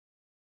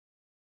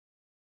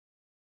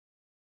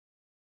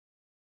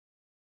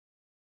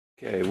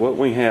Okay, what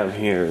we have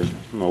here is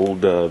an old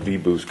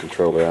V-Boost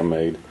controller I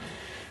made,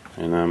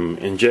 and I'm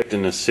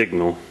injecting a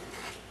signal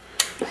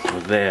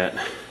with that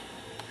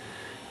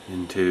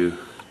into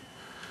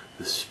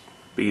the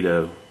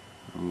speedo.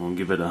 I'm going to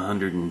give it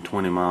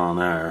 120 mile an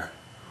hour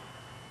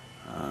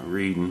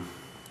reading,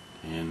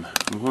 and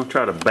I'm going to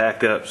try to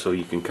back up so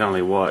you can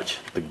kindly watch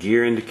the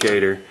gear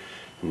indicator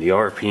and the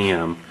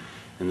RPM,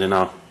 and then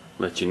I'll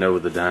let you know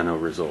the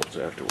dyno results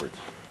afterwards.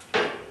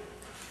 Alright,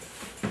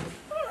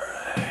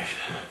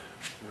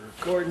 we're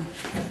recording.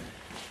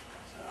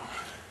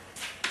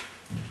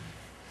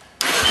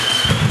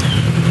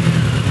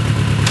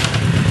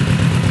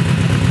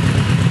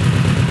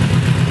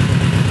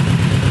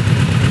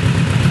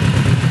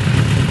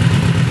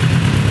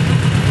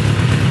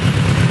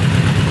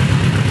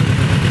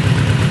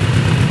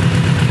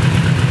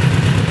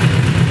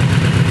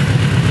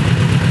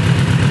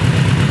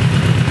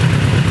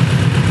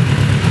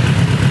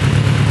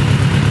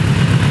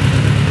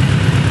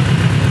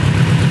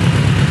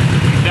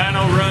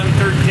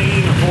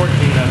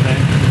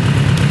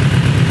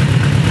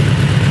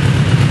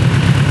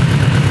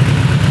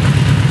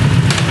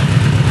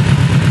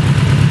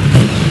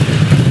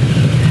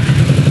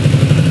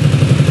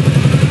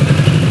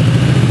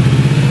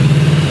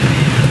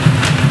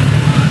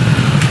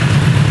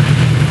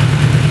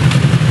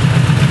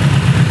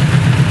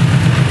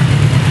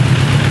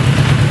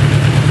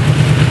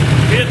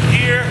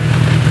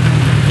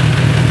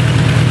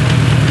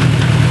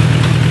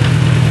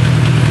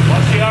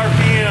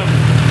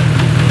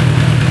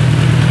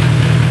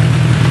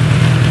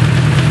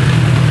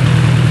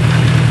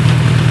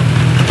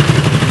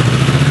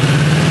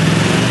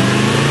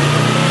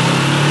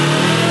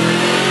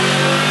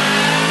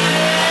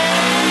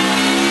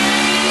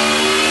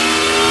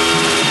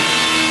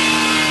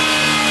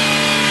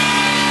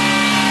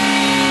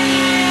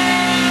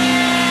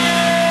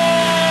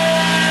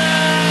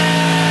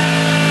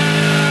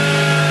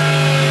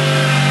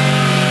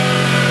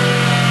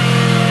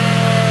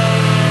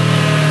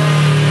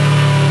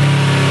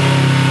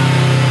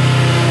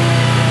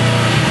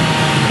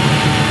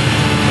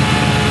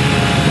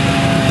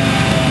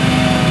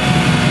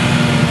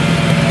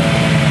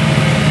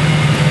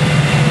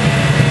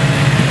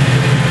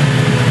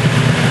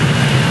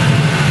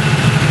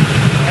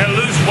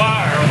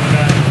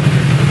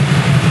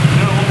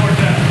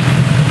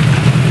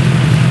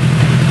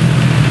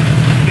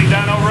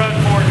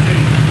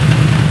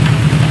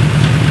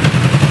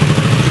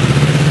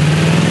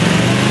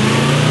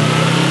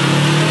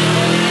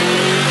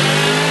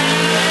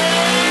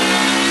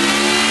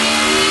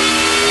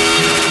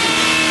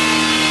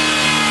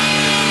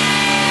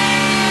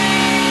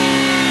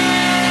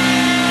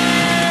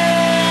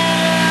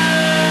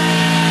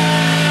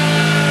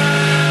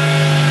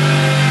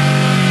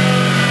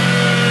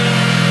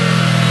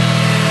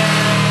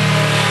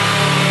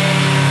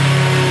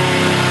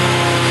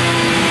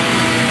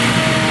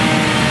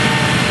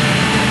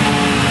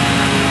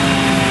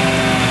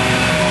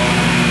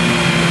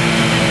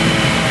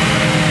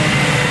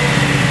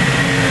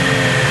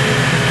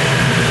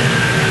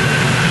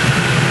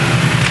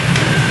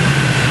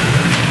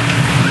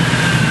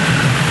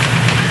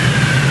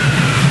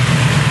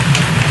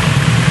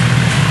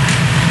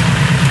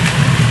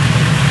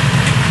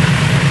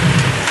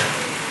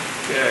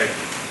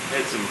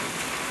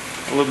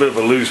 A little bit of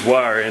a loose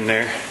wire in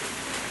there,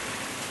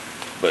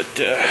 but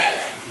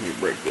let me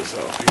break this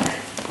off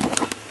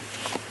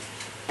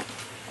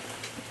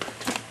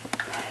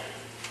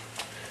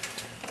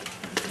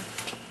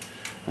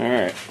here.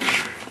 Alright,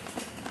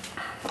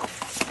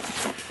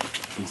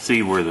 you can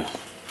see where the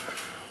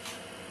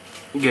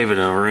gave it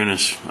an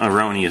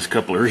erroneous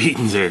couple of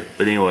readings there,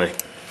 but anyway,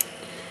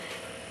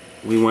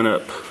 we went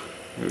up.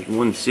 There's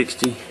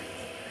 160,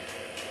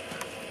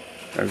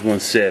 there's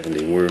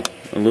 170. We're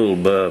a little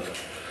above,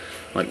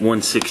 like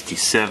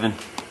 167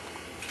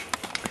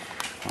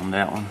 on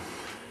that one.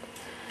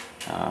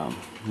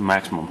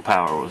 Maximum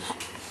power was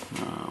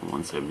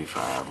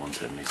 175,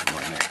 170,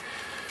 somewhere in there.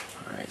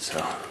 Alright,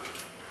 so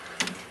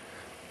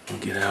we'll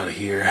get out of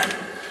here,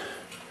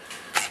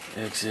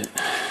 exit.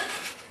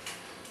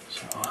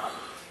 So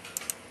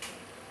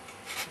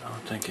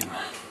I'm thinking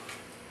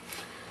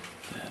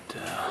that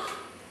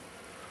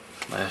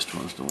last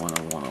one's the one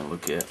I want to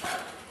look at.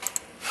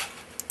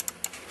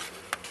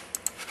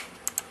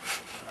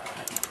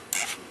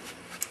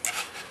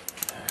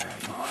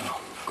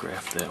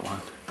 Graph that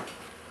one.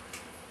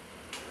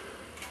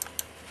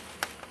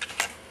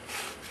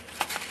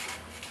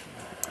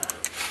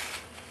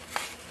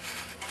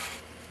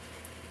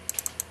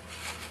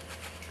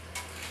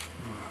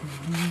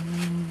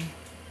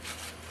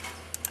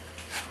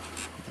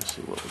 Let's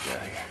see what we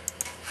got here.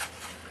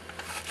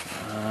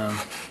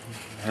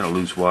 Had a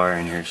loose wire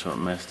in here, so it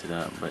messed it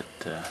up, but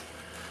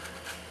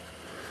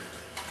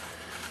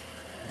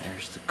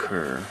there's the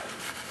curve.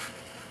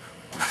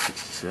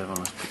 167.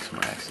 Let's pick some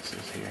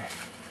axes here.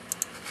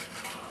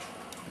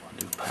 We'll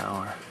do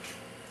power,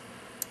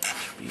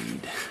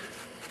 speed,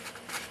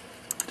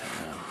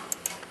 time.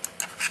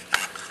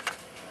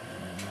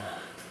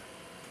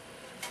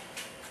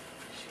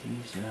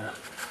 Use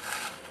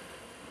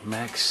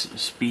max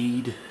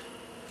speed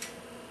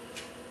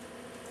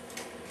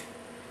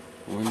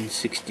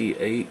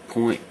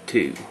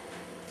 168.2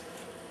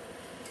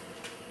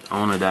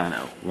 on a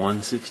dyno.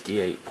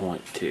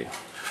 168.2.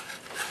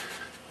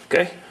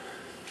 Okay,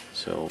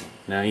 so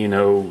now you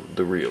know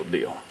the real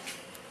deal.